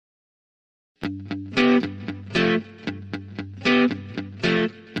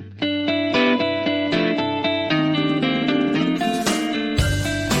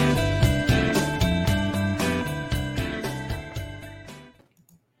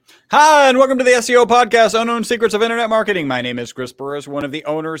Hi, and welcome to the SEO podcast, Unknown Secrets of Internet Marketing. My name is Chris Burris, one of the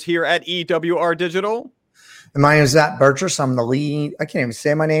owners here at EWR Digital. And my name is Zach Burgess. I'm the lead. I can't even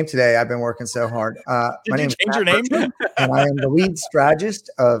say my name today. I've been working so hard. Did you change your name? And I am the lead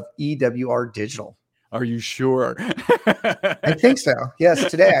strategist of EWR Digital. Are you sure? I think so. Yes,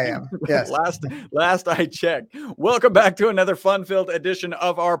 today I am. Yes. Last I checked. Welcome back to another fun-filled edition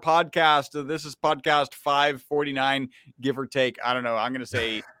of our podcast. This is podcast 549, give or take. I don't know. I'm going to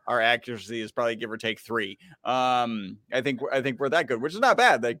say our accuracy is probably give or take 3. I think we're that good, which is not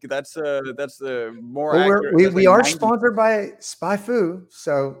bad. Like that's the more accurate. We are sponsored by Spyfu,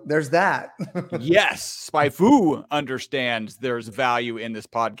 so there's that. Yes, Spyfu understands there's value in this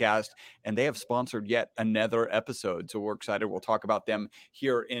podcast, and they have sponsored yet another episode. So we're excited. We'll talk about them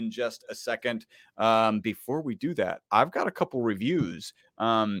here in just a second. Before we do that, I've got a couple reviews.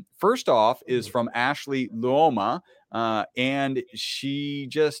 First off is from Ashley Luoma, and she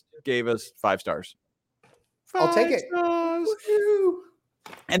just gave us 5 stars. I'll take it.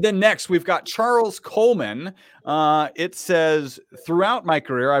 And then next, we've got Charles Coleman. It says, throughout my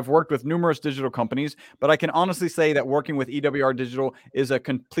career, I've worked with numerous digital companies, but I can honestly say that working with EWR Digital is a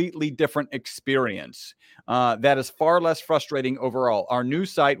completely different experience. That is far less frustrating overall. Our new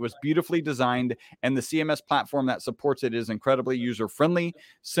site was beautifully designed, and the CMS platform that supports it is incredibly user-friendly,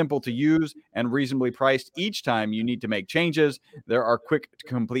 simple to use, and reasonably priced each time you need to make changes. There are quick to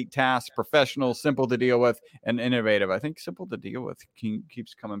complete tasks, professional, simple to deal with, and innovative. I think simple to deal with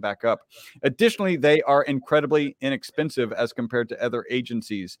keeps coming back up. Additionally, they are incredibly inexpensive as compared to other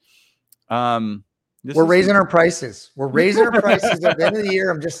agencies. We're raising our prices. We're raising our prices at the end of the year.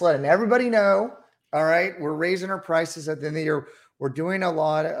 I'm just letting everybody know. All right. We're raising our prices at the end of the year. We're doing a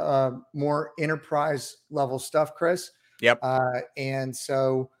lot more enterprise level stuff, Chris. Yep. And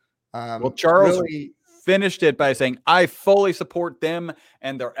so, well, Charles really finished it by saying, I fully support them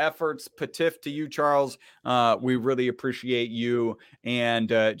and their efforts. Patif to you, Charles. We really appreciate you. And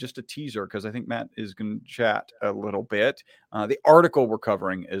just a teaser, because I think Matt is going to chat a little bit. The article we're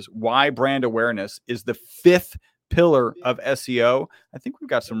covering is why brand awareness is the 5th pillar of SEO. I think we've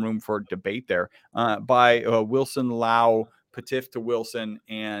got some room for debate there, by Wilson Lau, Patif to Wilson.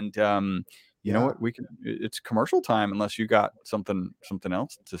 And you know what? It's commercial time unless you got something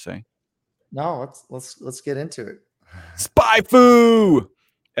else to say. No, let's get into it. Spyfu,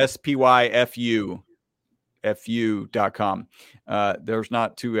 SPYFU, FU.com. There's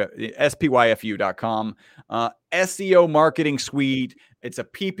not two, SPYFU.com. SEO marketing suite. It's a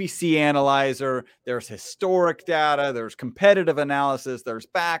PPC analyzer. There's historic data. There's competitive analysis. There's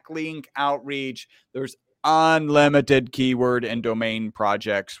backlink outreach. There's unlimited keyword and domain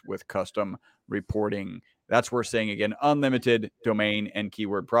projects with custom reporting. That's what we're saying again, unlimited domain and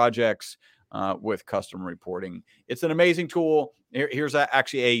keyword projects with custom reporting. It's an amazing tool. Here's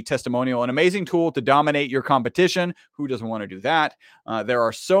actually a testimonial, an amazing tool to dominate your competition. Who doesn't want to do that? There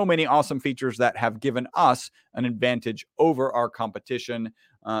are so many awesome features that have given us an advantage over our competition.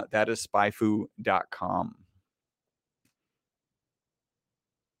 That is spyfu.com.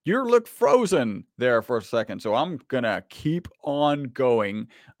 You look frozen there for a second, so I'm going to keep on going.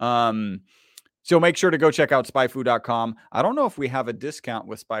 So make sure to go check out spyfu.com. I don't know if we have a discount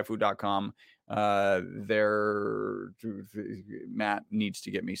with spyfu.com. Matt needs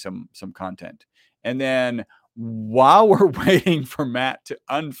to get me some content. And then while we're waiting for Matt to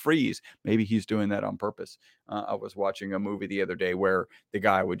unfreeze, maybe he's doing that on purpose. I was watching a movie the other day where the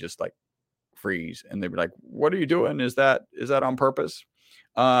guy would just like freeze and they'd be like, what are you doing? Is that on purpose?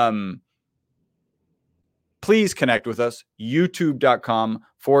 Please connect with us,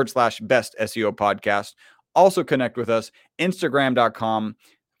 youtube.com/best SEO podcast. Also connect with us,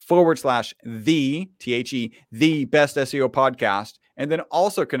 instagram.com/the best SEO podcast. And then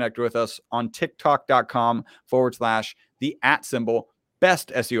also connect with us on tiktok.com/the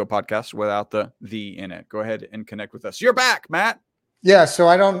best SEO podcast without the in it. Go ahead and connect with us. You're back, Matt. Yeah. So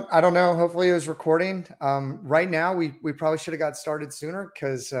I don't know. Hopefully it was recording. Right now we probably should have got started sooner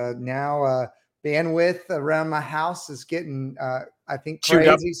because now bandwidth around my house is getting, I think,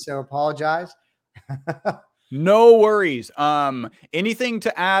 crazy. So apologize. No worries. Anything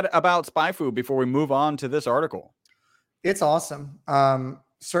to add about Spyfu before we move on to this article? It's awesome.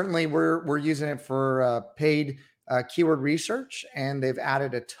 Certainly we're using it for paid keyword research, and they've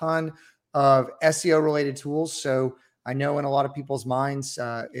added a ton of SEO related tools. So I know in a lot of people's minds,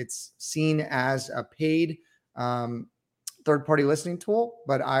 it's seen as a paid third-party listening tool,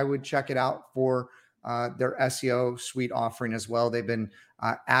 but I would check it out for their SEO suite offering as well. They've been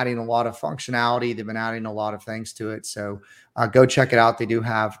adding a lot of functionality. They've been adding a lot of things to it. So go check it out. They do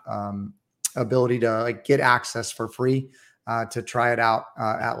have ability to get access for free to try it out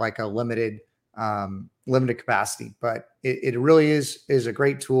at like a limited capacity. But it really is a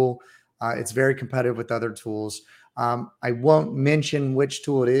great tool. It's very competitive with other tools. I won't mention which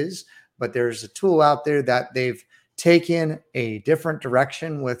tool it is, but there's a tool out there that they've taken a different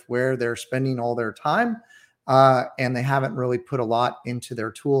direction with where they're spending all their time. And they haven't really put a lot into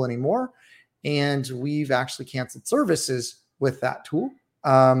their tool anymore. And we've actually canceled services with that tool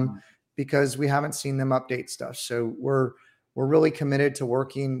because we haven't seen them update stuff. So we're really committed to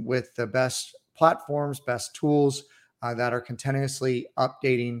working with the best platforms, best tools that are continuously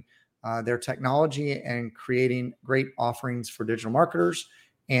updating their technology and creating great offerings for digital marketers.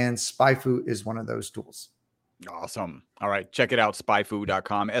 And Spyfu is one of those tools. Awesome. All right. Check it out.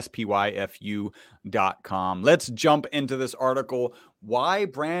 Spyfu.com, SPYFU.com. Let's jump into this article. Why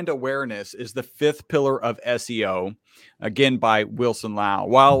Brand Awareness is the Fifth Pillar of SEO, again by Wilson Lau.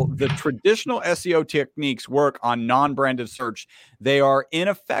 While the traditional SEO techniques work on non-branded search, they are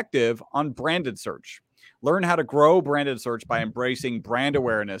ineffective on branded search. Learn how to grow branded search by embracing brand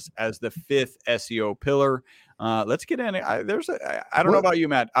awareness as the fifth SEO pillar. Let's get in. I don't know about you,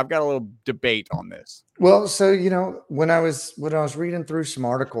 Matt. I've got a little debate on this. Well, so when I was reading through some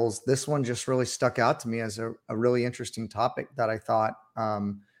articles, this one just really stuck out to me as a really interesting topic that I thought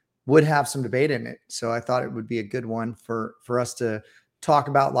would have some debate in it. So I thought it would be a good one for us to talk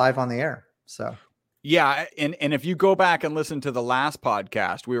about live on the air. So. Yeah, and if you go back and listen to the last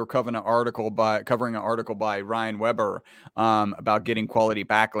podcast, we were covering an article by Ryan Weber about getting quality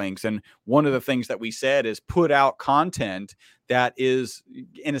backlinks. And one of the things that we said is put out content that is,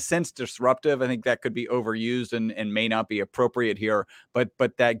 in a sense, disruptive. I think that could be overused and may not be appropriate here, but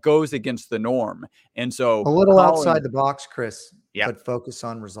that goes against the norm. And so a little outside the box, Chris, but focus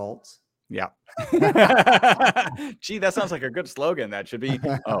on results. Yeah. Gee, that sounds like a good slogan. That should be.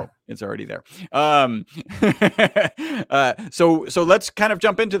 Oh, it's already there. So let's kind of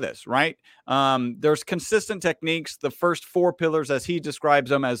jump into this, right? There's consistent techniques. The first four pillars, as he describes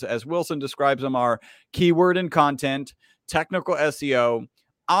them, as Wilson describes them, are keyword and content, technical SEO,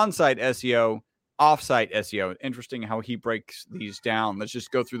 on-site SEO, off-site SEO. Interesting how he breaks these down. Let's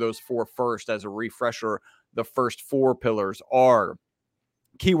just go through those four first as a refresher. The first four pillars are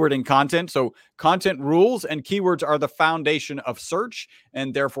keyword and content. So content rules and keywords are the foundation of search,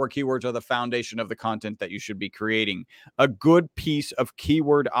 and therefore keywords are the foundation of the content that you should be creating. A good piece of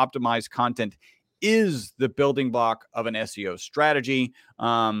keyword optimized content is the building block of an SEO strategy.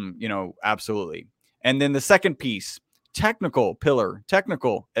 Absolutely. And then the second piece, technical pillar,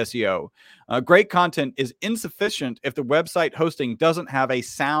 technical SEO. Great content is insufficient if the website hosting doesn't have a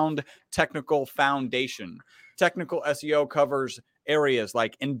sound technical foundation. Technical SEO covers areas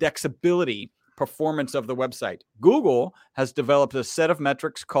like indexability, performance of the website. Google has developed a set of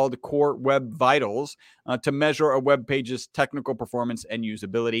metrics called Core Web Vitals to measure a web page's technical performance and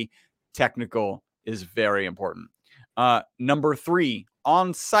usability. Technical is very important. Number 3,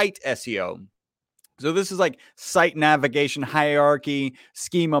 on-site SEO. So this is like site navigation, hierarchy,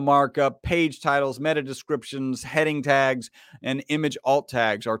 schema markup, page titles, meta descriptions, heading tags, and image alt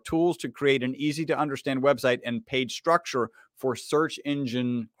tags are tools to create an easy to understand website and page structure for search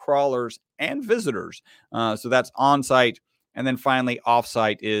engine crawlers and visitors. So that's on-site. And then finally,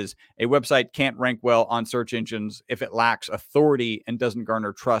 off-site is a website can't rank well on search engines if it lacks authority and doesn't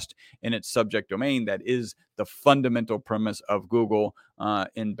garner trust in its subject domain. That is the fundamental premise of Google.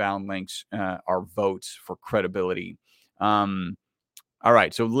 Inbound links are votes for credibility. All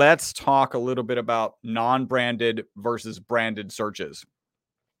right, so let's talk a little bit about non-branded versus branded searches.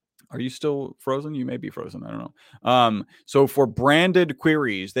 Are you still frozen? You may be frozen. I don't know. So for branded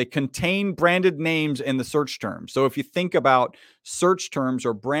queries, they contain branded names in the search terms. So if you think about search terms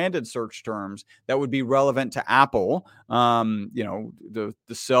or branded search terms that would be relevant to Apple, the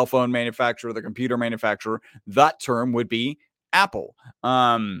cell phone manufacturer, the computer manufacturer, that term would be Apple.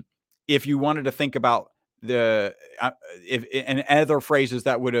 If you wanted to think about and other phrases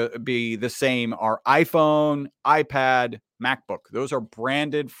that would be the same are iPhone, iPad, MacBook. Those are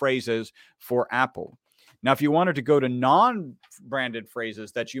branded phrases for Apple. Now, if you wanted to go to non-branded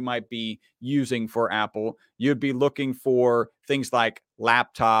phrases that you might be using for Apple, you'd be looking for things like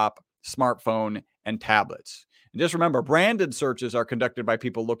laptop, smartphone, and tablets. And just remember, branded searches are conducted by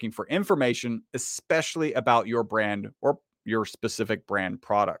people looking for information, especially about your brand or your specific brand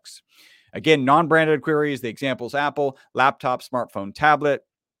products. Again, non-branded queries, the examples Apple, laptop, smartphone, tablet.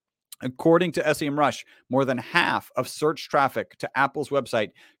 According to SEMrush, more than half of search traffic to Apple's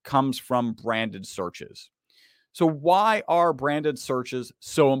website comes from branded searches. So why are branded searches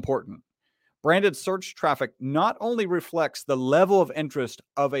so important? Branded search traffic not only reflects the level of interest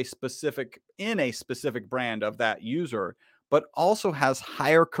of in a specific brand of that user, but also has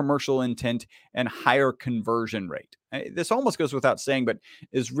higher commercial intent and higher conversion rate. This almost goes without saying, but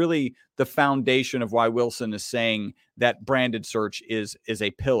is really the foundation of why Wilson is saying that branded search is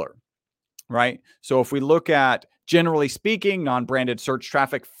a pillar, right? So if we look at, generally speaking, non-branded search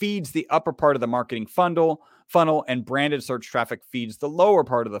traffic feeds the upper part of the marketing funnel, and branded search traffic feeds the lower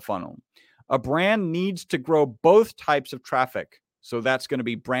part of the funnel. A brand needs to grow both types of traffic, so that's going to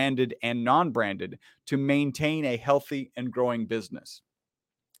be branded and non-branded, to maintain a healthy and growing business.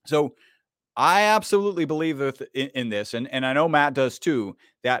 So I absolutely believe in this, and I know Matt does too,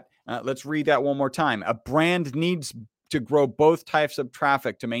 that let's read that one more time. A brand needs to grow both types of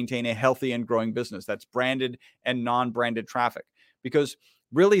traffic to maintain a healthy and growing business. That's branded and non-branded traffic, because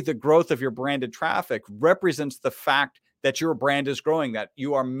really the growth of your branded traffic represents the fact that your brand is growing, that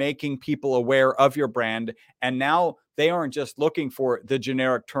you are making people aware of your brand. And now they aren't just looking for the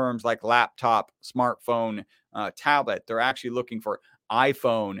generic terms like laptop, smartphone, tablet. They're actually looking for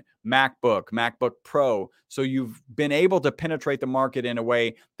iPhone, MacBook Pro. So you've been able to penetrate the market in a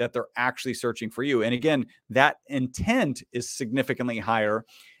way that they're actually searching for you. And again, that intent is significantly higher.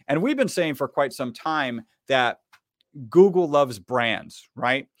 And we've been saying for quite some time that Google loves brands,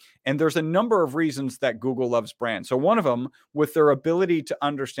 right? And there's a number of reasons that Google loves brands. So one of them, with their ability to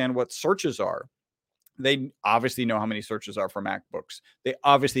understand what searches are. They obviously know how many searches are for MacBooks. They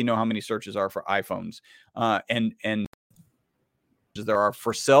obviously know how many searches are for iPhones, and there are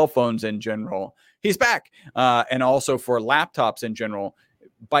for cell phones in general. He's back, and also for laptops in general.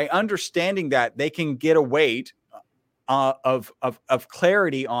 By understanding that, they can get a weight of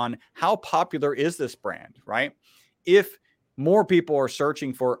clarity on how popular is this brand, right? If more people are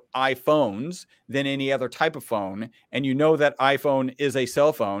searching for iPhones than any other type of phone, and you know that iPhone is a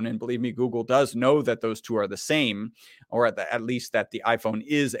cell phone, and believe me, Google does know that those two are the same, or at least that the iPhone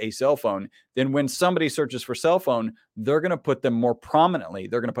is a cell phone, then when somebody searches for cell phone, they're going to put them more prominently.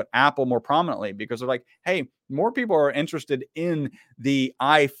 They're going to put Apple more prominently, because they're like, hey, more people are interested in the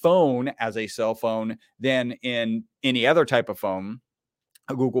iPhone as a cell phone than in any other type of phone,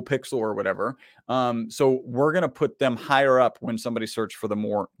 a Google Pixel or whatever. So we're going to put them higher up when somebody searches for the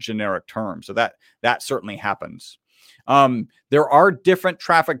more generic term. So that certainly happens. There are different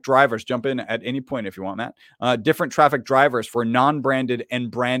traffic drivers. Jump in at any point if you want, Matt. Different traffic drivers for non-branded and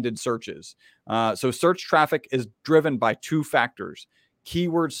branded searches. So search traffic is driven by two factors: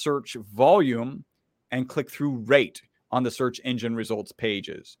 keyword search volume and click-through rate on the search engine results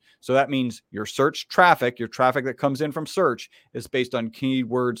pages. So that means your search traffic, your traffic that comes in from search, is based on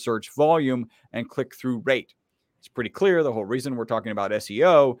keyword search volume and click-through rate. It's pretty clear. The whole reason we're talking about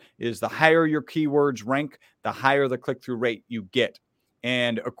SEO is the higher your keywords rank, the higher the click-through rate you get.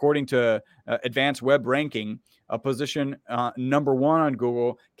 And according to Advanced Web Ranking, a position number one on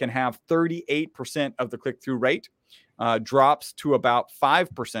Google can have 38% of the click-through rate. Drops to about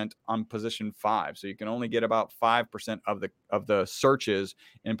 5% on position 5. So you can only get about 5% of the searches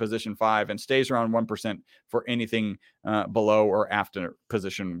in position 5, and stays around 1% for anything below or after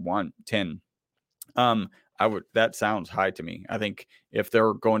position 10. That sounds high to me. I think if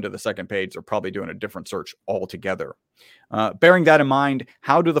they're going to the second page, they're probably doing a different search altogether. Bearing that in mind,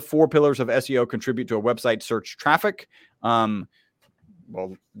 how do the 4 pillars of SEO contribute to a website search traffic?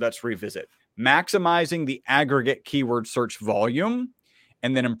 Well, let's revisit. Maximizing the aggregate keyword search volume,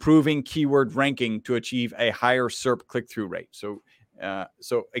 and then improving keyword ranking to achieve a higher SERP click-through rate. So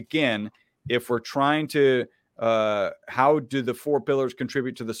again, if we're trying to, how do the 4 pillars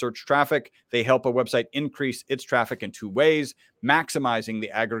contribute to the search traffic? They help a website increase its traffic in 2 ways: maximizing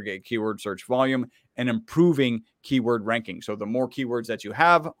the aggregate keyword search volume and improving keyword ranking. So the more keywords that you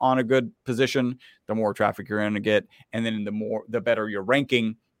have on a good position, the more traffic you're going to get. And then the better your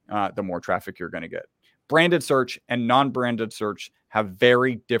ranking, the more traffic you're going to get. Branded search and non-branded search have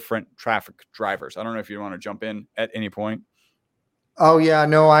very different traffic drivers. I don't know if you want to jump in at any point. Oh yeah,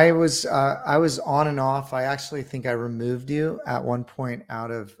 no, I was on and off. I actually think I removed you at one point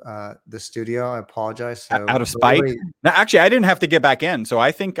out of the studio. I apologize. So out of spite? No, actually, I didn't have to get back in, so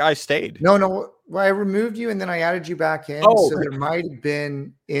I think I stayed. No, well, I removed you and then I added you back in. Oh. So there might have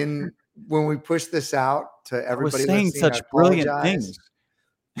been when we pushed this out to everybody saying listening, such brilliant things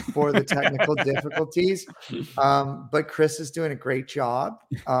for the technical difficulties. But Chris is doing a great job.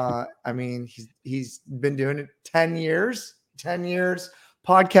 I mean, he's been doing it 10 years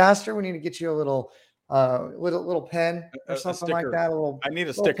podcaster. We need to get you a little pen or something like that. I need a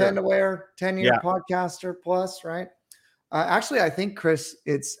little sticker pen to wear. 10-year podcaster plus, right? Actually, I think Chris,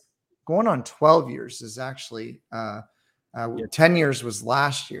 it's going on 12 years is actually 10 years was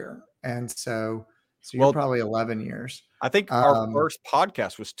last year. And so you're probably 11 years. I think our first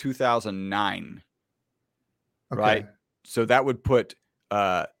podcast was 2009. Okay. Right. so that would put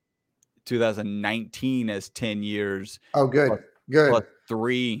 2019 as 10 years. Oh, good. Plus Good.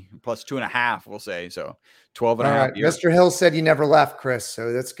 3, plus 2.5, we'll say. So 12 and All a half right. years. Mr. Hill said you never left, Chris.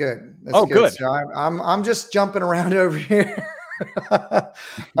 So that's good. That's Oh, good. So I'm just jumping around over here.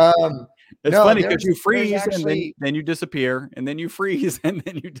 It's No, funny because you freeze actually, and then you disappear, and then you freeze and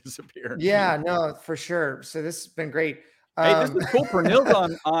then you disappear. yeah, no, for sure. So this has been great. Hey, this is cool.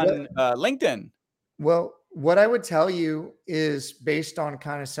 Pernill's on what, LinkedIn. well, what I would tell you is based on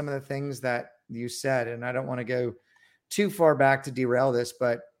kind of some of the things that you said, and I don't want to go too far back to derail this,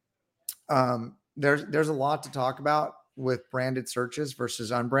 but there's a lot to talk about with branded searches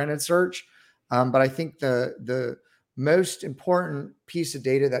versus unbranded search. But I think the most important piece of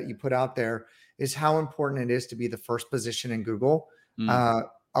data that you put out there is how important it is to be the first position in Google. A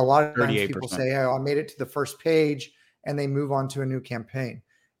lot of times 38%. people say, "Oh, I made it to the first page," and they move on to a new campaign.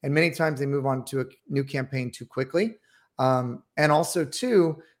 And many times they move on to a new campaign too quickly. And also,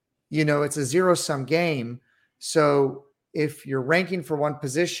 too, it's a zero-sum game. So if you're ranking for one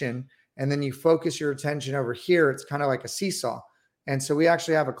position and then you focus your attention over here, it's kind of like a seesaw. And so we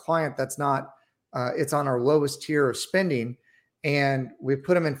actually have a client that's not, it's on our lowest tier of spending. And we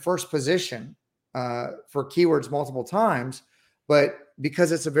put them in first position for keywords multiple times. But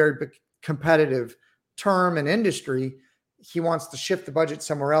because it's a very competitive term and industry, he wants to shift the budget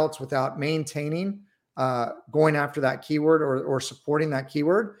somewhere else without maintaining going after that keyword or supporting that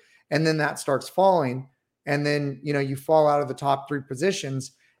keyword. And then that starts falling. And then, you fall out of the top 3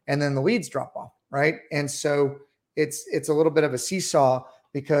 positions and then the leads drop off. Right. And so it's a little bit of a seesaw,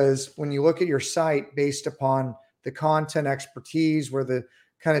 because when you look at your site based upon the content expertise, where the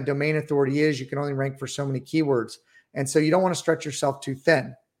kind of domain authority is, you can only rank for so many keywords. And so you don't want to stretch yourself too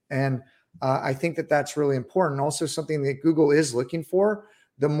thin. And I think that that's really important. Also, something that Google is looking for: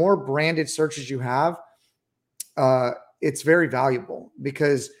 the more branded searches you have, it's very valuable,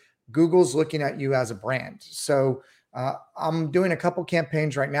 because Google's looking at you as a brand. So I'm doing a couple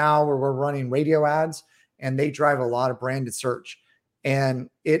campaigns right now where we're running radio ads, and they drive a lot of branded search, and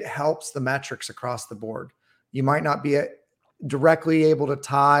it helps the metrics across the board. You might not be directly able to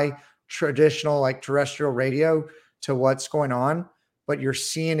tie traditional, like terrestrial radio, to what's going on, but you're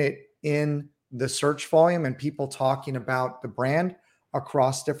seeing it in the search volume and people talking about the brand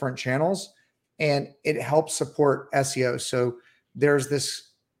across different channels, and it helps support SEO. So there's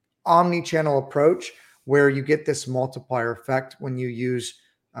this omni-channel approach where you get this multiplier effect when you use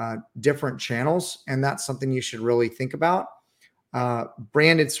different channels, and that's something you should really think about.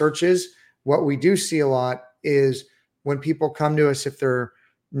 Branded searches, what we do see a lot is when people come to us, if they're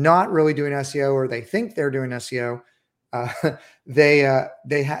not really doing SEO or they think they're doing SEO, they're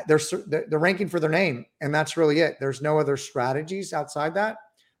ranking for their name, and that's really it. There's no other strategies outside that,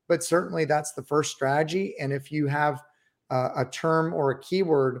 but certainly that's the first strategy. And if you have a term or a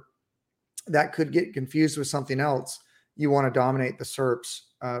keyword that could get confused with something else, you want to dominate the SERPs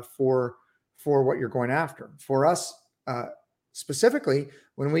for what you're going after. For us specifically,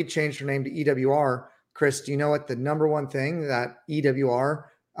 when we changed our name to EWR, Chris, do you know what the number one thing that EWR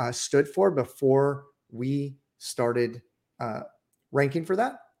stood for before we started ranking for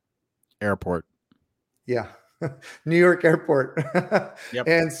that? Airport. Yeah. New York Airport. Yep.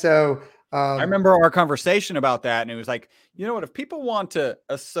 And so I remember our conversation about that, and it was like, you know what, if people want to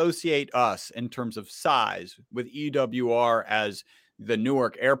associate us in terms of size with EWR as the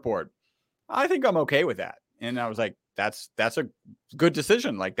Newark Airport, I think I'm okay with that. And I was like, that's a good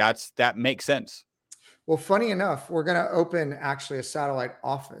decision. Like that makes sense. Well, funny enough, we're going to open actually a satellite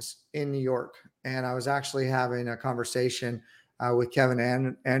office in New York. And I was actually having a conversation with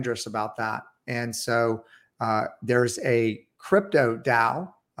Kevin Andrus about that. And so there's a crypto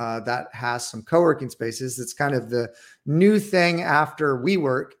DAO that has some co-working spaces. It's kind of the new thing after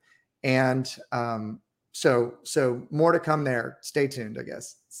WeWork. And so more to come there. Stay tuned, I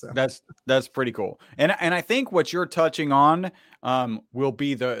guess. So that's pretty cool. And I think what you're touching on will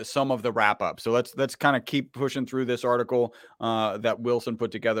be some of the wrap up. So let's kind of keep pushing through this article that Wilson put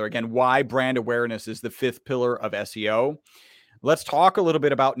together. Again, why brand awareness is the 5th pillar of SEO. Let's talk a little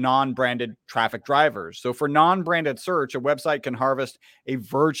bit about non-branded traffic drivers. So for non-branded search, a website can harvest a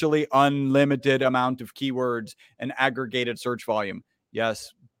virtually unlimited amount of keywords and aggregated search volume.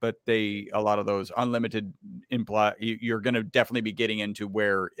 Yes, but a lot of those unlimited imply you're going to definitely be getting into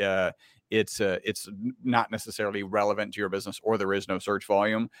where it's not necessarily relevant to your business, or there is no search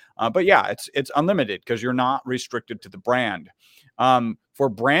volume. But yeah, it's unlimited because you're not restricted to the brand. For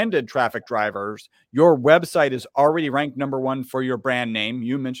branded traffic drivers, your website is already ranked number 1 for your brand name.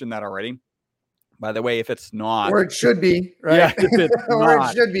 You mentioned that already. By the way, if it's not, or it should be, right? Yeah, if it's or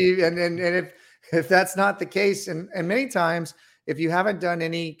not, it should be. And if that's not the case, and many times, if you haven't done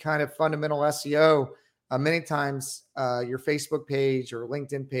any kind of fundamental SEO, many times your Facebook page or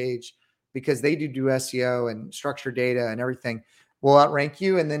LinkedIn page, because they do SEO and structured data and everything, will outrank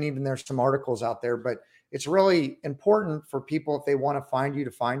you. And then even there's some articles out there, but it's really important for people, if they want to find you,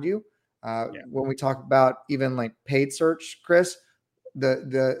 to find you. When we talk about even like paid search, Chris,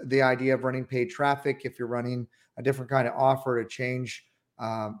 the idea of running paid traffic, if you're running a different kind of offer to change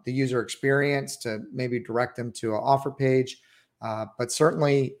the user experience, to maybe direct them to an offer page. But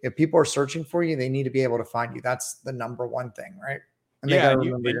certainly if people are searching for you, they need to be able to find you. That's the number one thing, right? And they got to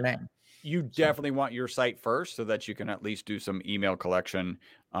remember your name. You definitely want your site first, so that you can at least do some email collection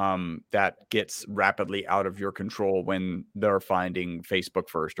that gets rapidly out of your control when they're finding Facebook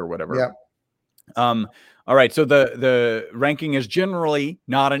first or whatever. Yep. All right. So the ranking is generally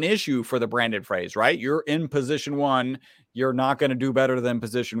not an issue for the branded phrase, right? You're in position 1. You're not going to do better than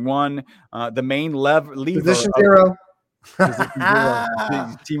position 1. The main lever. Position 0. We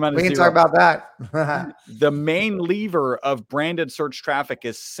can talk about that. The main lever of branded search traffic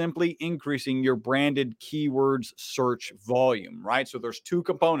is simply increasing your branded keywords search volume, right? So there's 2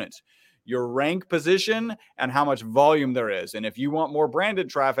 components: your rank position and how much volume there is. And if you want more branded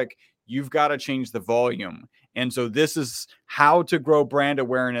traffic, you've got to change the volume. And so this is how to grow brand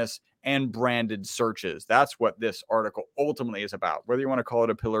awareness and branded searches. That's what this article ultimately is about, whether you want to call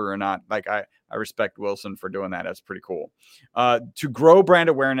it a pillar or not. Like I respect Wilson for doing that. That's pretty cool. To grow brand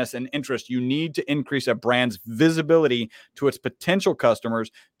awareness and interest, you need to increase a brand's visibility to its potential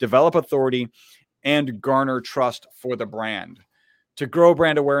customers, develop authority, and garner trust for the brand. To grow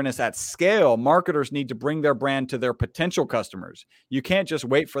brand awareness at scale, marketers need to bring their brand to their potential customers. You can't just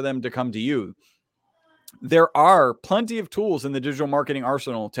wait for them to come to you. There are plenty of tools in the digital marketing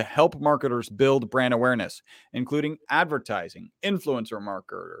arsenal to help marketers build brand awareness, including advertising, influencer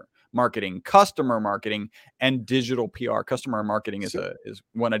marketing, customer marketing, and digital PR. Customer marketing is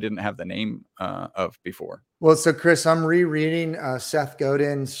one I didn't have the name of before. Well, so Chris, I'm rereading Seth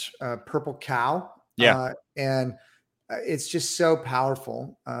Godin's Purple Cow. And it's just so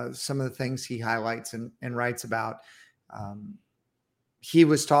powerful. Some of the things he highlights and writes about. He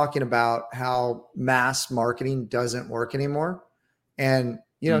was talking about how mass marketing doesn't work anymore. And,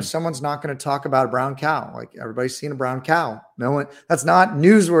 someone's not going to talk about a brown cow. Like, everybody's seen a brown cow. No one, that's not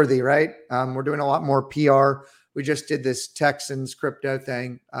newsworthy, right? We're doing a lot more PR. We just did this Texans crypto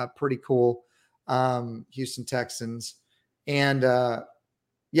thing. Pretty cool. Houston Texans. And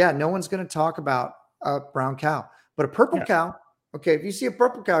no one's going to talk about a brown cow, but a purple cow. Okay, if you see a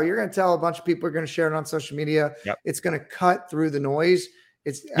purple cow, you're going to tell a bunch of people, are going to share it on social media. Yep. It's going to cut through the noise.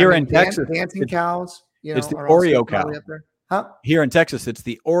 It's here in Texas, dancing cows. It's the Oreo cow. Up there. Huh? Here in Texas, it's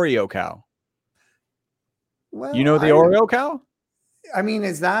the Oreo cow. Well, the Oreo cow? I mean,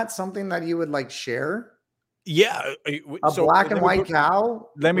 is that something that you would like share? Yeah, a black and white cow.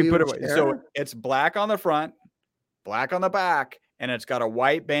 Let me put it away. So it's black on the front, black on the back, and it's got a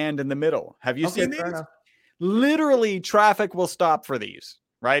white band in the middle. Have you seen these? Literally, traffic will stop for these,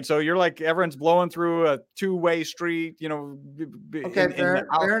 right? So you're like, everyone's blowing through a 2-way street,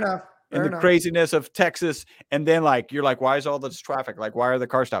 fair enough. In the craziness of Texas. And then you're like, why is all this traffic? Like, why are the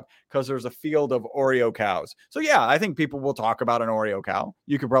cars stopped? Because there's a field of Oreo cows. So yeah, I think people will talk about an Oreo cow.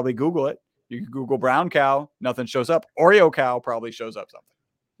 You could probably Google it. You could Google brown cow. Nothing shows up. Oreo cow probably shows up something.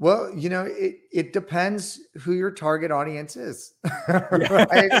 Well, it depends who your target audience is.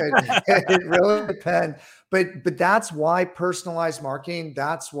 Right? It really depends. But that's why personalized marketing,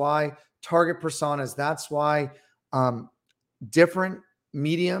 that's why target personas, that's why different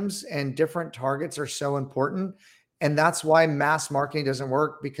mediums and different targets are so important. And that's why mass marketing doesn't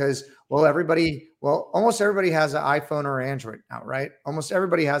work, because almost everybody has an iPhone or Android now, right? Almost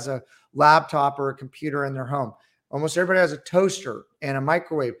everybody has a laptop or a computer in their home. Almost everybody has a toaster and a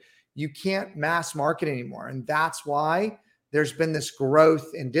microwave. You can't mass market anymore. And that's why there's been this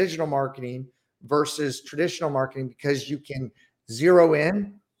growth in digital marketing versus traditional marketing, because you can zero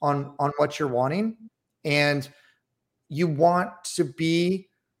in on what you're wanting, and you want to be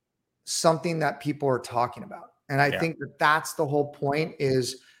something that people are talking about. And I think that's the whole point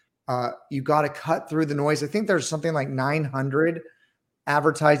is you got to cut through the noise. I think there's something like 900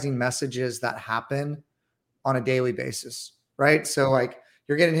 advertising messages that happen on a daily basis, right? So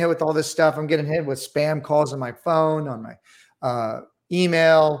you're getting hit with all this stuff. I'm getting hit with spam calls on my phone, on my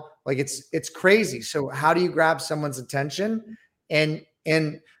email. It's crazy. So how do you grab someone's attention? And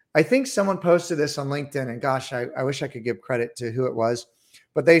I think someone posted this on LinkedIn, and gosh, I wish I could give credit to who it was,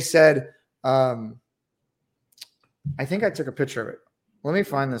 but they said, I think I took a picture of it. Let me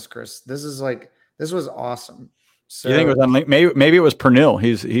find this, Chris. This was awesome. So you think it was on maybe it was Pernil.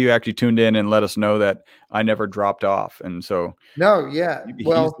 He actually tuned in and let us know that I never dropped off, and so no, yeah. he's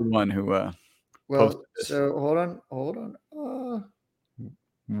the one who posted this. So hold on.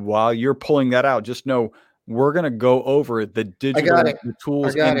 While you're pulling that out, just know we're gonna go over the I got it. the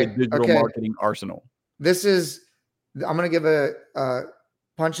tools I got in the it. digital Okay. marketing arsenal. This is, I'm going to give a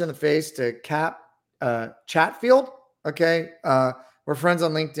punch in the face to Cap Chatfield. Okay. We're friends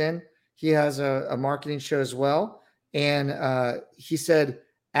on LinkedIn. He has a marketing show as well. And he said,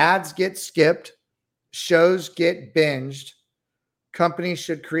 ads get skipped, shows get binged, companies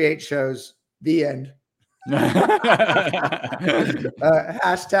should create shows. The end. Hashtag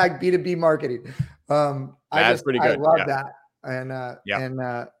B2B marketing. That's pretty good. I love Yeah. that.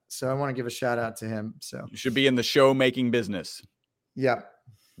 And so I want to give a shout out to him. So You should be in the show making business. yeah.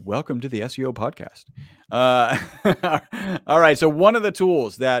 Welcome to the SEO podcast. All right. So one of the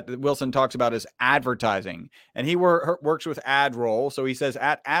tools that Wilson talks about is advertising, and he works with AdRoll. So he says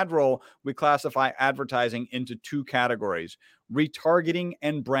at AdRoll, we classify advertising into two categories: retargeting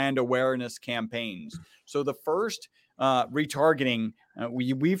and brand awareness campaigns. So the first, retargeting,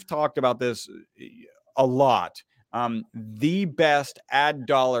 we've talked about this a lot. The best ad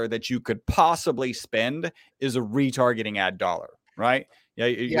dollar that you could possibly spend is a retargeting ad dollar, right? Yeah,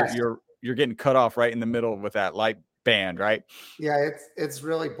 you're getting cut off right in the middle with that light band, right? Yeah, it's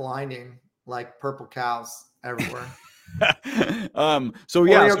really blinding, like purple cows everywhere. So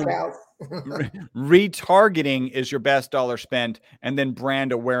yeah, cows. retargeting is your best dollar spent, and then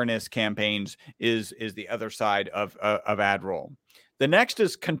brand awareness campaigns is the other side of AdRoll. The next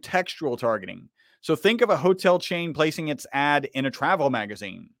is contextual targeting. So think of a hotel chain placing its ad in a travel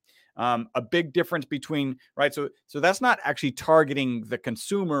magazine. A big difference between, right? So that's not actually targeting the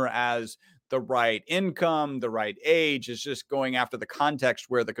consumer as the right income, the right age. It's just going after the context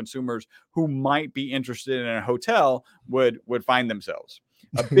where the consumers who might be interested in a hotel would find themselves.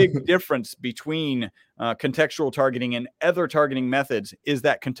 A big difference between contextual targeting and other targeting methods is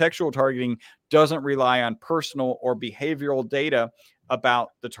that contextual targeting doesn't rely on personal or behavioral data about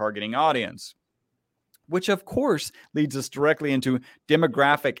the targeting audience, which of course leads us directly into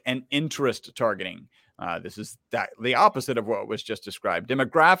demographic and interest targeting. This is the opposite of what was just described.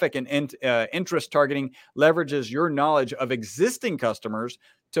 Demographic and interest targeting leverages your knowledge of existing customers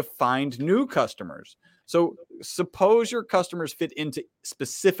to find new customers. So suppose your customers fit into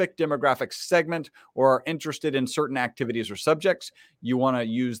specific demographic segment or are interested in certain activities or subjects. You want to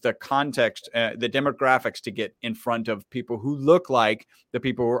use the context, the demographics, to get in front of people who look like the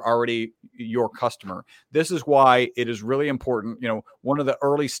people who are already your customer. This is why it is really important. One of the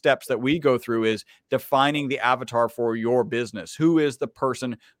early steps that we go through is defining the avatar for your business. Who is the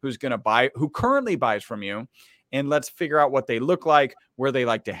person who's going to buy, who currently buys from you? And let's figure out what they look like, where they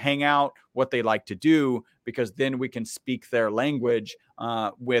like to hang out, what they like to do, because then we can speak their language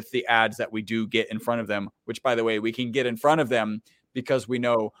with the ads that we do get in front of them, which, by the way, we can get in front of them because we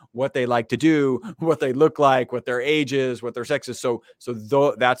know what they like to do, what they look like, what their age is, what their sex is. So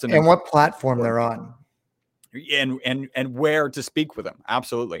that's and what platform they're on, and where to speak with them.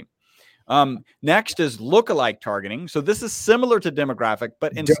 Absolutely. Next is lookalike targeting. So this is similar to demographic,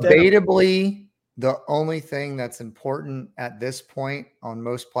 but instead debatably the only thing that's important at this point on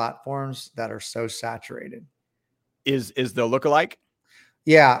most platforms that are so saturated is the lookalike.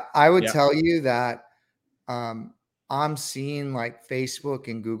 Yeah, I would tell you that I'm seeing like Facebook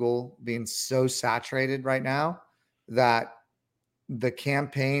and Google being so saturated right now that the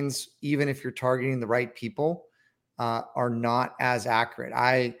campaigns, even if you're targeting the right people, are not as accurate.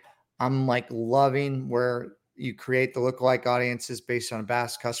 I'm like loving where you create the lookalike audiences based on a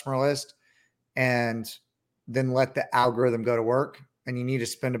vast customer list and then let the algorithm go to work. And you need to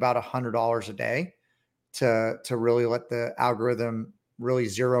spend about $100 a day to really let the algorithm really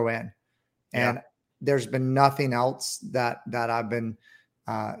zero in. And there's been nothing else that I've been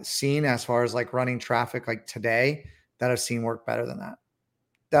seeing as far as like running traffic like today that I've seen work better than that.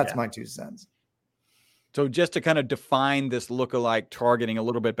 That's my 2 cents. So just to kind of define this lookalike targeting a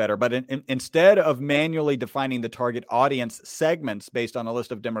little bit better, but instead of manually defining the target audience segments based on a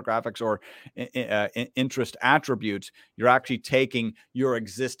list of demographics or interest attributes, you're actually taking your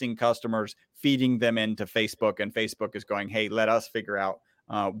existing customers, feeding them into Facebook, and Facebook is going, hey, let us figure out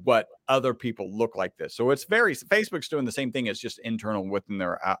what other people look like this. So Facebook's doing the same thing as just internal within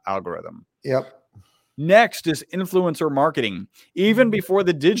their algorithm. Yep. Next is influencer marketing. Even before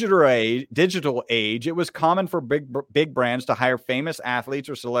the digital age, it was common for big brands to hire famous athletes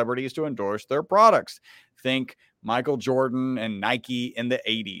or celebrities to endorse their products. Think Michael Jordan and Nike in the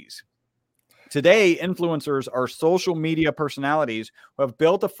 80s. Today, influencers are social media personalities who have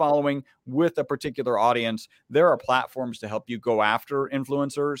built a following with a particular audience. There are platforms to help you go after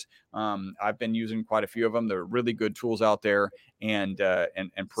influencers. I've been using quite a few of them. They're really good tools out there, and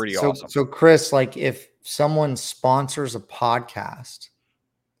pretty awesome. So Chris, like if someone sponsors a podcast,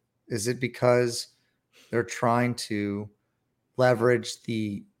 is it because they're trying to leverage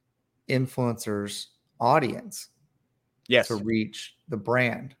the influencer's audience Yes. to reach the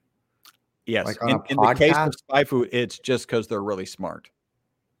brand? Yes. Like on In a the case of podcast? Spyfu, it's just because they're really smart.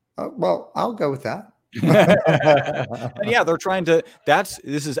 Well, I'll go with that. And yeah, they're trying to, this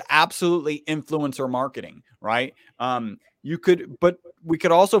is absolutely influencer marketing, right? But we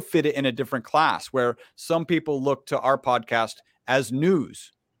could also fit it in a different class where some people look to our podcast as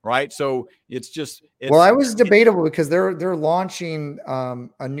news, right? So well, I was debatable because they're launching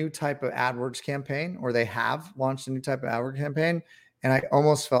a new type of AdWords campaign, or they have launched a new type of AdWords campaign. And I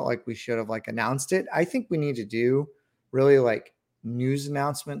almost felt like we should have like announced it. I think we need to do really like news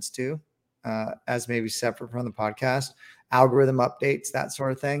announcements too, as maybe separate from the podcast, algorithm updates, that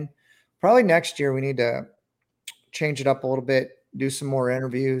sort of thing. Probably next year we need to change it up a little bit, do some more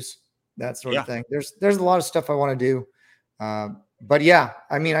interviews, that sort of thing. There's a lot of stuff I want to do. But yeah,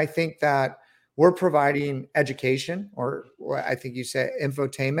 I mean, I think that we're providing education, or I think you said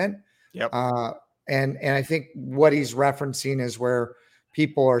infotainment. Yep. And I think what he's referencing is where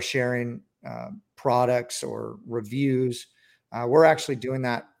people are sharing products or reviews. We're actually doing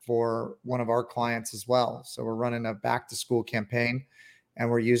that for one of our clients as well. So we're running a back to school campaign, and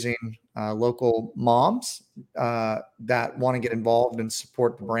we're using local moms that want to get involved and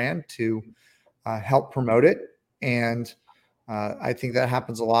support the brand to help promote it. And I think that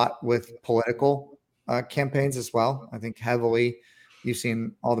happens a lot with political campaigns as well. I think heavily you've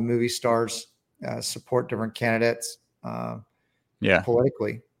seen all the movie stars support different candidates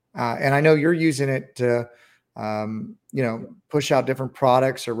politically. And I know you're using it to, push out different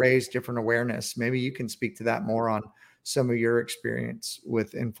products or raise different awareness. Maybe you can speak to that more on some of your experience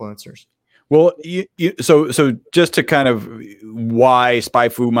with influencers. Well, so just to kind of why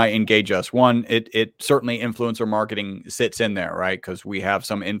Spyfu might engage us. One, it certainly influencer marketing sits in there, right? Because we have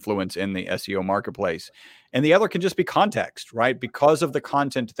some influence in the SEO marketplace. And the other can just be context, right? Because of the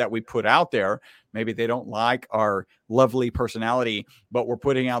content that we put out there, maybe they don't like our lovely personality, but we're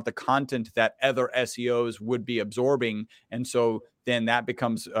putting out the content that other SEOs would be absorbing. And so then that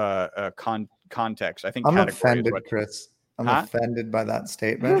becomes context. I think I'm category offended, is what, Chris. I'm offended by that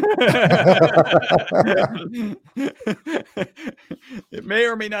statement. It may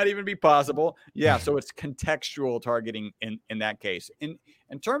or may not even be possible. Yeah. So it's contextual targeting in that case. In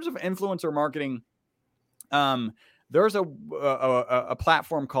terms of influencer marketing, there's a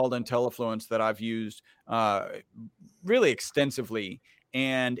platform called IntelliFluence that I've used really extensively,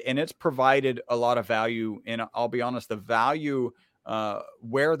 and it's provided a lot of value. And I'll be honest, the value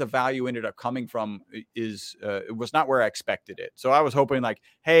where the value ended up coming from is it was not where I expected it. So I was hoping like,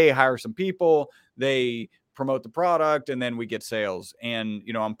 hey, hire some people, they promote the product, and then we get sales. And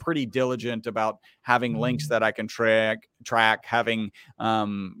I'm pretty diligent about having links that I can track, having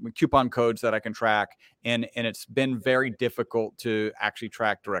coupon codes that I can track, and it's been very difficult to actually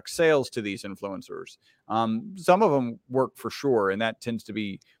track direct sales to these influencers. Some of them work for sure, and that tends to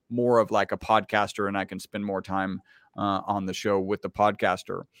be more of like a podcaster, and I can spend more time on the show with the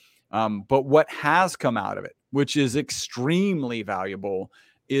podcaster. But what has come out of it, which is extremely valuable,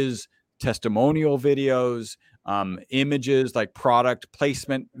 is testimonial videos, images like product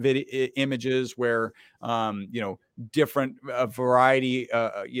placement images where, different variety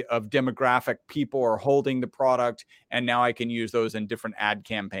of demographic people are holding the product. And now I can use those in different ad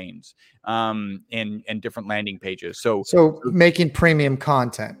campaigns and different landing pages. So making premium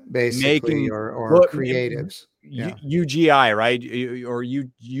content basically, or creatives. UGI, right? Or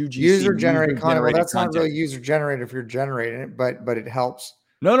UGC, user generated content. Well, that's not really user generated if you're generating it, but it helps.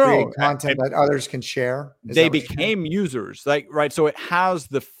 No. Content that others can share. They became users, right? So it has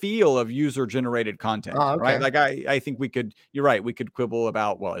the feel of user generated content, right? Like I think you're right. We could quibble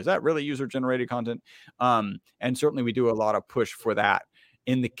about, well, is that really user generated content? And certainly we do a lot of push for that.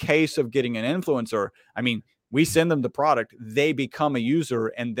 In the case of getting an influencer, I mean, we send them the product, they become a user,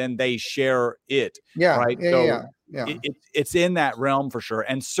 and then they share it. Right. It's in that realm for sure,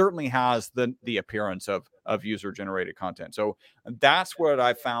 and certainly has the appearance of user generated content. So that's what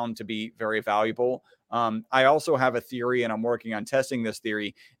I found to be very valuable. I also have a theory, and I'm working on testing this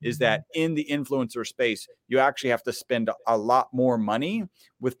theory, is that in the influencer space, you actually have to spend a lot more money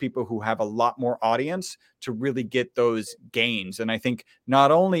with people who have a lot more audience to really get those gains. And I think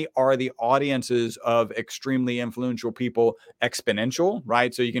not only are the audiences of extremely influential people exponential,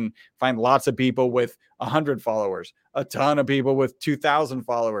 right? So you can find lots of people with 100 followers, a ton of people with 2,000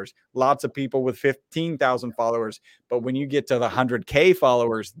 followers, lots of people with 15,000 followers. But when you get to the 100K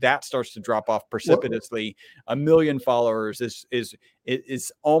followers, that starts to drop off precipitously. 1 million followers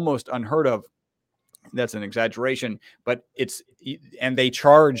is almost unheard of. That's an exaggeration, but and they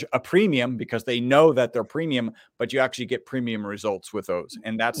charge a premium because they know that they're premium, but you actually get premium results with those.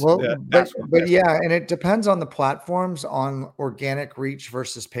 And that's yeah. And it depends on the platforms on organic reach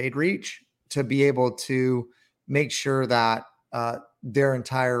versus paid reach to be able to make sure that their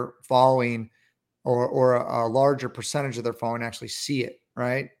entire following or a larger percentage of their following actually see it.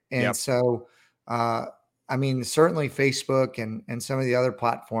 Right. And so, I mean, certainly Facebook and some of the other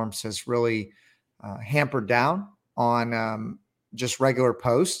platforms has really hampered down on just regular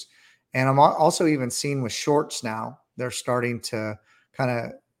posts. And I'm also even seeing with shorts now, they're starting to kind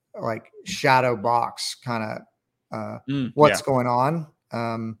of like shadow box kind of what's going on.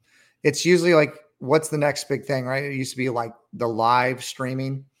 It's usually like, what's the next big thing, right? It used to be like the live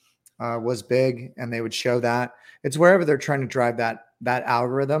streaming was big and they would show that. It's wherever they're trying to drive that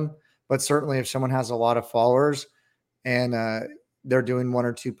algorithm. But certainly if someone has a lot of followers and they're doing 1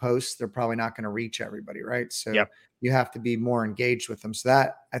 or 2 posts, they're probably not going to reach everybody, right? So you have to be more engaged with them. So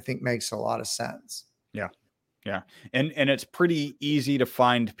that I think makes a lot of sense. Yeah. Yeah. And it's pretty easy to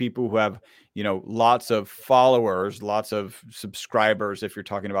find people who have, lots of followers, lots of subscribers, if you're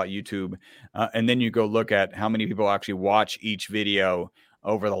talking about YouTube. And then you go look at how many people actually watch each video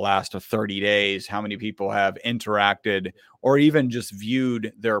over the last 30 days, how many people have interacted or even just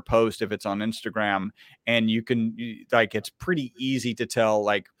viewed their post if it's on Instagram. And you can it's pretty easy to tell,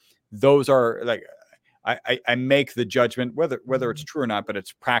 those are I make the judgment whether it's true or not, but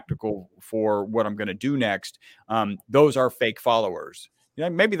it's practical for what I'm going to do next. Those are fake followers.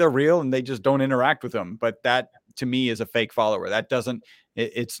 Maybe they're real and they just don't interact with them, but that to me is a fake follower. That doesn't.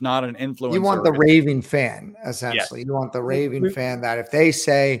 It's not an influencer. You want the raving fan, essentially. Yes. You want the raving fan that if they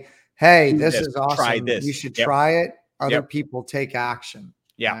say, "Hey, this is awesome. You should try it," other people take action.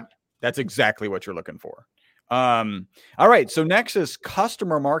 Yeah, right? That's exactly what you're looking for. All right. So next is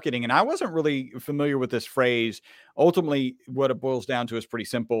customer marketing. And I wasn't really familiar with this phrase. Ultimately, what it boils down to is pretty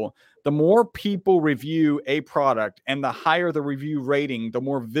simple. The more people review a product and the higher the review rating, the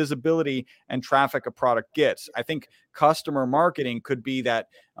more visibility and traffic a product gets. I think customer marketing could be that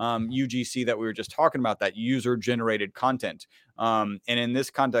UGC that we were just talking about, that user generated content. And in this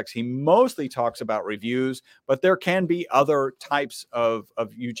context, he mostly talks about reviews, but there can be other types of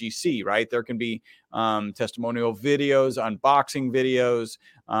UGC, right? There can be testimonial videos, unboxing videos.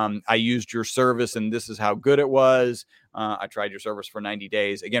 I used your service and this is how good it was. I tried your service for 90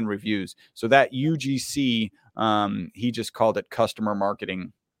 days. Again, reviews. So that UGC, he just called it customer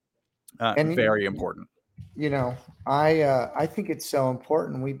marketing. Very important. I think it's so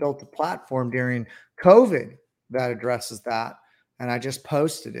important. We built a platform during COVID that addresses that, and I just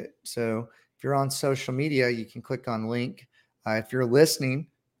posted it. So if you're on social media, you can click on link. If you're listening,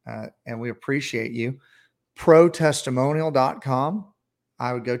 and we appreciate you, protestimonial.com.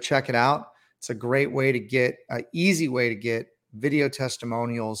 I would go check it out. It's a great way to get, an easy way to get video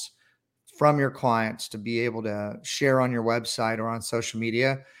testimonials from your clients to be able to share on your website or on social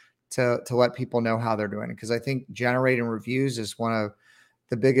media to let people know how they're doing it. Because I think generating reviews is one of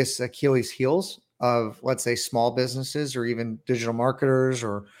the biggest Achilles heels of, let's say, small businesses or even digital marketers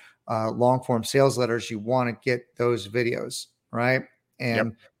or long form sales letters. You want to get those videos, right?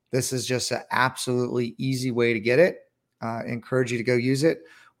 And this is just an absolutely easy way to get it. Encourage you to go use it.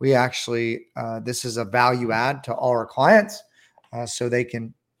 We actually, this is a value add to all our clients so they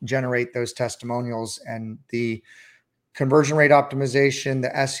can generate those testimonials, and the conversion rate optimization, the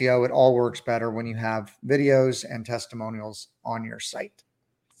SEO, it all works better when you have videos and testimonials on your site.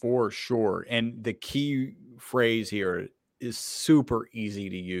 For sure. And the key phrase here is super easy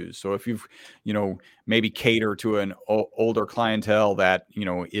to use. So if you've, maybe cater to an older clientele that,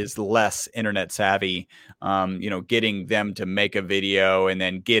 is less internet savvy, getting them to make a video and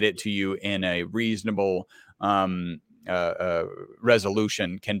then get it to you in a reasonable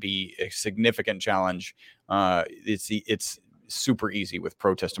resolution can be a significant challenge. It's super easy with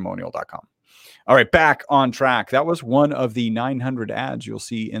protestimonial.com. All right, back on track. That was one of the 900 ads you'll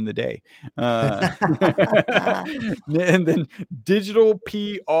see in the day. And then digital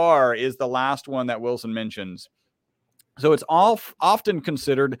PR is the last one that Wilson mentions. So it's often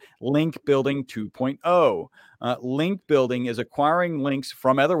considered link building 2.0. Link building is acquiring links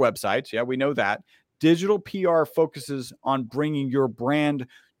from other websites. Yeah, we know that. Digital PR focuses on bringing your brand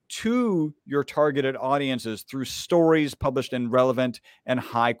to your targeted audiences through stories published in relevant and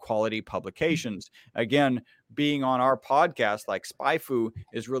high quality publications. Again, being on our podcast like Spyfu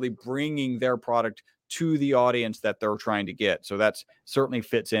is really bringing their product to the audience that they're trying to get. So that's certainly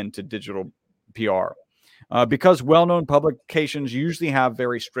fits into digital PR. Because well-known publications usually have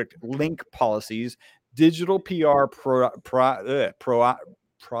very strict link policies, digital PR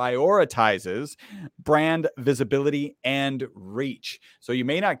prioritizes brand visibility and reach. So you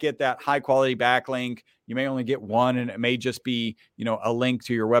may not get that high quality backlink. You may only get one, and it may just be, a link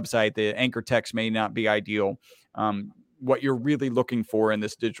to your website. The anchor text may not be ideal. What you're really looking for in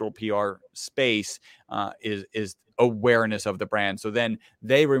this digital PR space is awareness of the brand. So then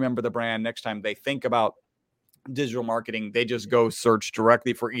they remember the brand next time they think about digital marketing. They just go search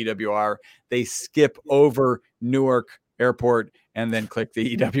directly for EWR. They skip over Newark Airport and then click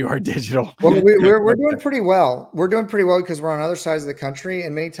the EWR digital. Well, we're doing pretty well. We're doing pretty well because we're on other sides of the country,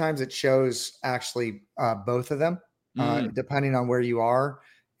 and many times it shows actually both of them, depending on where you are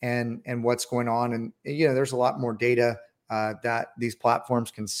and what's going on. And there's a lot more data that these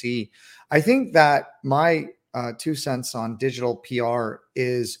platforms can see. I think that my 2 cents on digital PR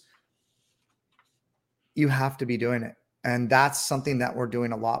is you have to be doing it. And that's something that we're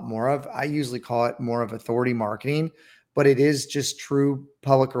doing a lot more of. I usually call it more of authority marketing, but it is just true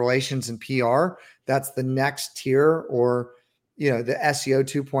public relations and PR. That's the next tier, or, the SEO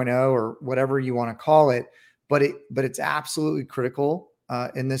 2.0 or whatever you want to call it. But it's absolutely critical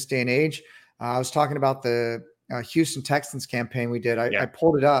in this day and age. I was talking about the Houston Texans campaign we did. I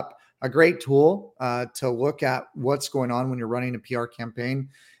pulled it up. A great tool to look at what's going on when you're running a PR campaign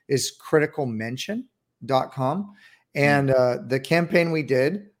is criticalmention.com. And the campaign we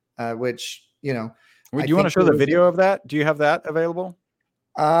did, which, do you want to show the video of that? Do you have that available?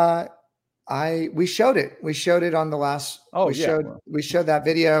 We showed it. We showed it on the last. We showed that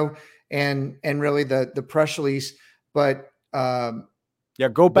video and really the press release. But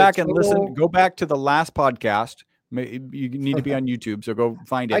go back and listen. Go back to the last podcast. You need to be on YouTube, so go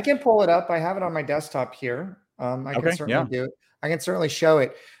find it. I can pull it up. I have it on my desktop here. I can certainly do it. I can certainly show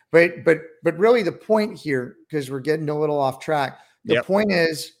it. But really the point here, because we're getting a little off track, the point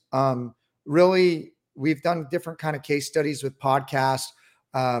is really we've done different kind of case studies with podcasts.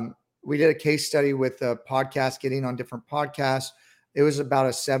 We did a case study with a podcast getting on different podcasts. It was about a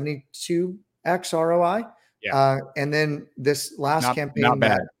 72x ROI. And then this last campaign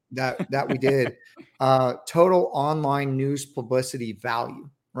that we did, total online news publicity value,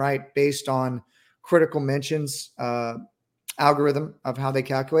 right? Based on critical mentions algorithm of how they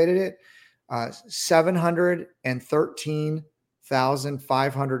calculated it,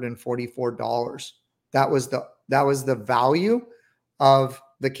 $713,544. That was the value of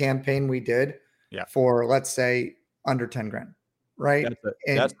the campaign we did for, let's say, under 10 grand, right?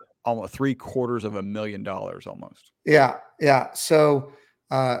 That's almost $750,000 almost. Yeah. So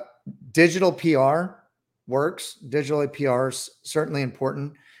digital PR works. Digital PR is certainly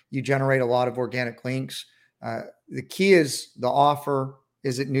important. You generate a lot of organic links. The key is the offer.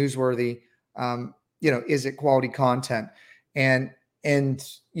 Is it newsworthy? Is it quality content? And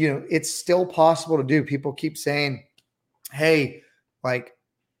it's still possible to do. People keep saying, hey, like,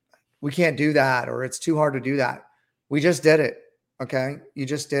 we can't do that, or it's too hard to do that. We just did it. Okay. You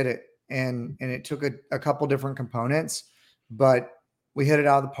just did it. And it took a couple different components, but we hit it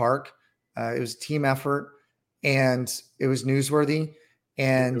out of the park. It was a team effort, and it was newsworthy.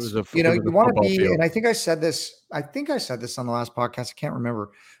 And you want to be, field. And I think I said this on the last podcast. I can't remember,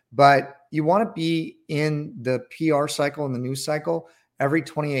 but you want to be in the PR cycle and the news cycle every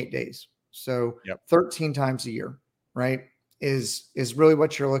 28 days. So 13 times a year, right? Is really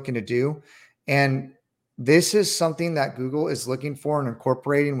what you're looking to do. And this is something that Google is looking for and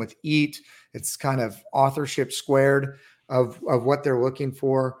incorporating with EAT. It's kind of authorship squared of what they're looking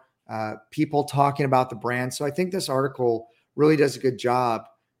for, people talking about the brand. So I think this article really does a good job,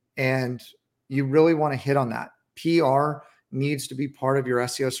 and you really want to hit on that. PR needs to be part of your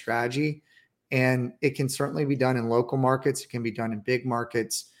SEO strategy, and it can certainly be done in local markets. It can be done in big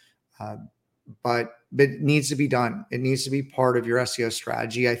markets, but it needs to be done. It needs to be part of your SEO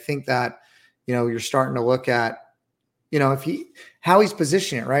strategy. I think that, you're starting to look at, how he's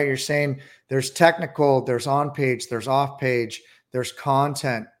positioning it, right? You're saying there's technical, there's on page, there's off page, there's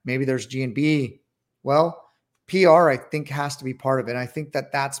content, maybe there's G&B. Well, PR, I think, has to be part of it. And I think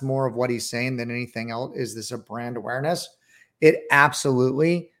that that's more of what he's saying than anything else. Is this a brand awareness? It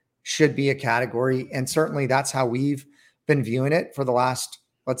absolutely should be a category. And certainly that's how we've been viewing it for the last,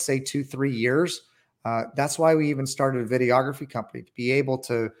 let's say, 2-3 years. That's why we even started a videography company, to be able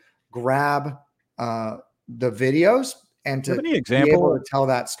to grab the videos and Do you to have any be able example? to tell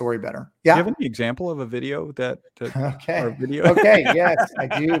that story better. Do you Yeah. have any example of a video that Okay. or video? Okay. Yes, I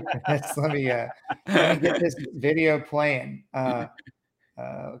do. Let me get this video playing. Okay.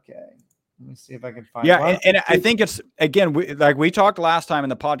 Let me see if I can find Yeah, one. and I think it's, again, like we talked last time in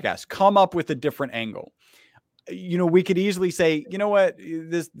the podcast, come up with a different angle. We could easily say, you know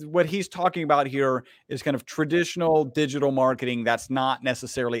what he's talking about here is kind of traditional digital marketing. That's not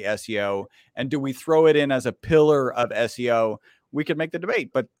necessarily SEO. And do we throw it in as a pillar of SEO? We could make the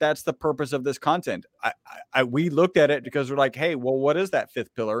debate, but that's the purpose of this content. We looked at it because we're like, hey, well, what is that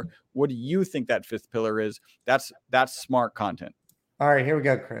fifth pillar? What do you think that fifth pillar is? That's smart content. All right, here we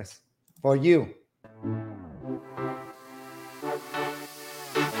go, Chris. For you.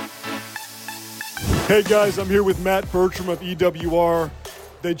 Hey guys, I'm here with Matt Bertram of EWR.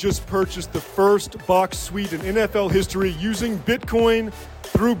 They just purchased the first box suite in NFL history using Bitcoin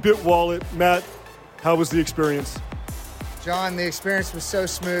through BitWallet. Matt, how was the experience? John, the experience was so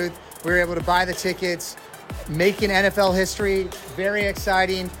smooth. We were able to buy the tickets, making NFL history. Very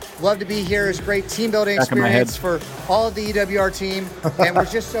exciting. Love to be here. It's a great team building experience for all of the EWR team. And we're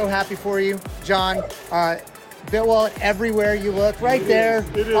just so happy for you, John. BitWallet everywhere you look, right there,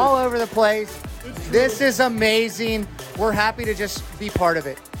 all over the place. This is amazing. We're happy to just be part of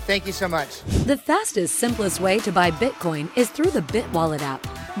it. Thank you so much. The fastest, simplest way to buy Bitcoin is through the BitWallet app.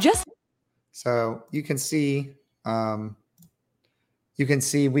 So you can see,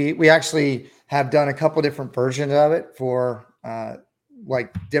 we actually have done a couple different versions of it for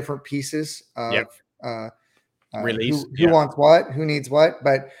like different pieces of release. Who wants what, who needs what.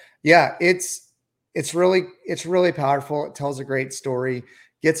 But yeah, it's really powerful. It tells a great story,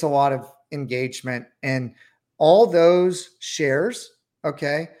 gets a lot of engagement, and all those shares,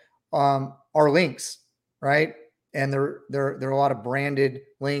 okay, are links, right? And they're a lot of branded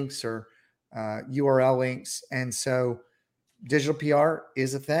links or URL links. And so digital PR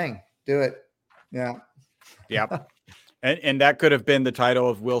is a thing. Do it. Yeah. Yep. And that could have been the title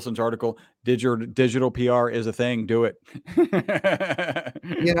of Wilson's article. Digital PR is a thing. Do it.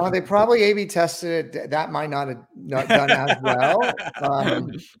 They probably A/B tested it. That might not have done as well.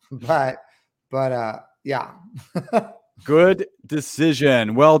 But yeah. Good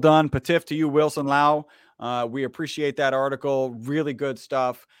decision. Well done. Patif to you, Wilson Lau. We appreciate that article. Really good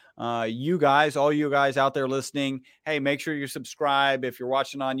stuff. All you guys out there listening, hey, make sure you subscribe. If you're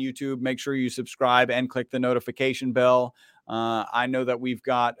watching on YouTube, make sure you subscribe and click the notification bell. I know that we've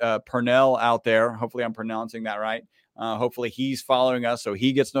got Pernell out there. Hopefully I'm pronouncing that right. Hopefully he's following us so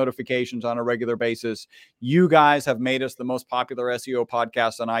he gets notifications on a regular basis. You guys have made us the most popular SEO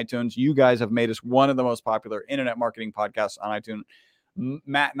podcast on iTunes. You guys have made us one of the most popular internet marketing podcasts on iTunes.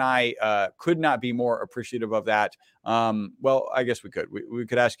 Matt and I could not be more appreciative of that. Well, I guess we could. We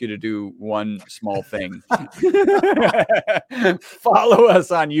could ask you to do one small thing. Follow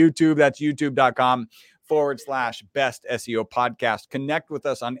us on YouTube. That's youtube.com/best SEO podcast. Connect with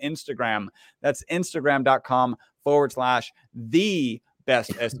us on Instagram. That's instagram.com/the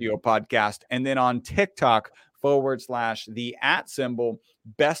best SEO podcast. And then on TikTok /the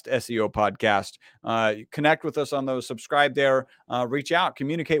 @best SEO podcast. Connect with us on those, subscribe there, reach out,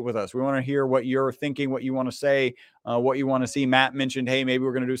 communicate with us. We want to hear what you're thinking, what you want to say, what you want to see. Matt mentioned, hey, maybe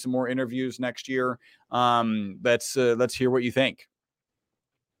we're going to do some more interviews next year. Let's hear what you think.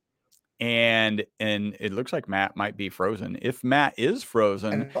 And it looks like Matt might be frozen. If Matt is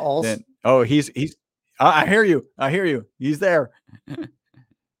frozen, then he's I hear you. He's there.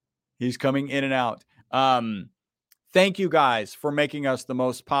 He's coming in and out. Thank you guys for making us the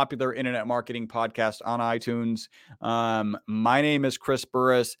most popular internet marketing podcast on iTunes. My name is Chris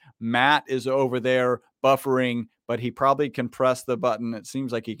Burris. Matt is over there buffering, but he probably can press the button. It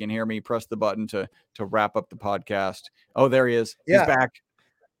seems like he can hear me. Press the button to wrap up the podcast. Oh, there he is. Yeah. He's back.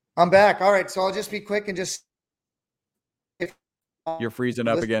 I'm back. All right. So I'll just be quick and just. You're freezing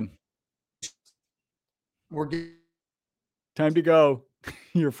up again. We're time to go.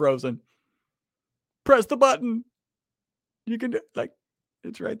 You're frozen. Press the button. You can do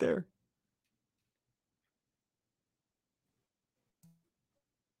it's right there.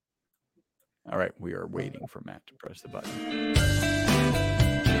 All right. We are waiting for Matt to press the button.